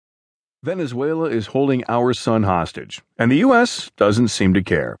Venezuela is holding our son hostage, and the U.S. doesn't seem to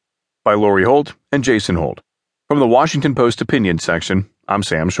care. By Laurie Holt and Jason Holt. From the Washington Post Opinion section, I'm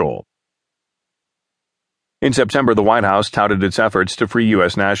Sam Scholl. In September, the White House touted its efforts to free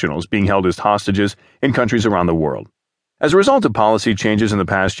U.S. nationals being held as hostages in countries around the world. As a result of policy changes in the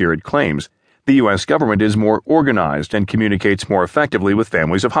past year, it claims the U.S. government is more organized and communicates more effectively with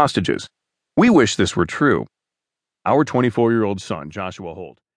families of hostages. We wish this were true. Our 24-year-old son, Joshua Holt,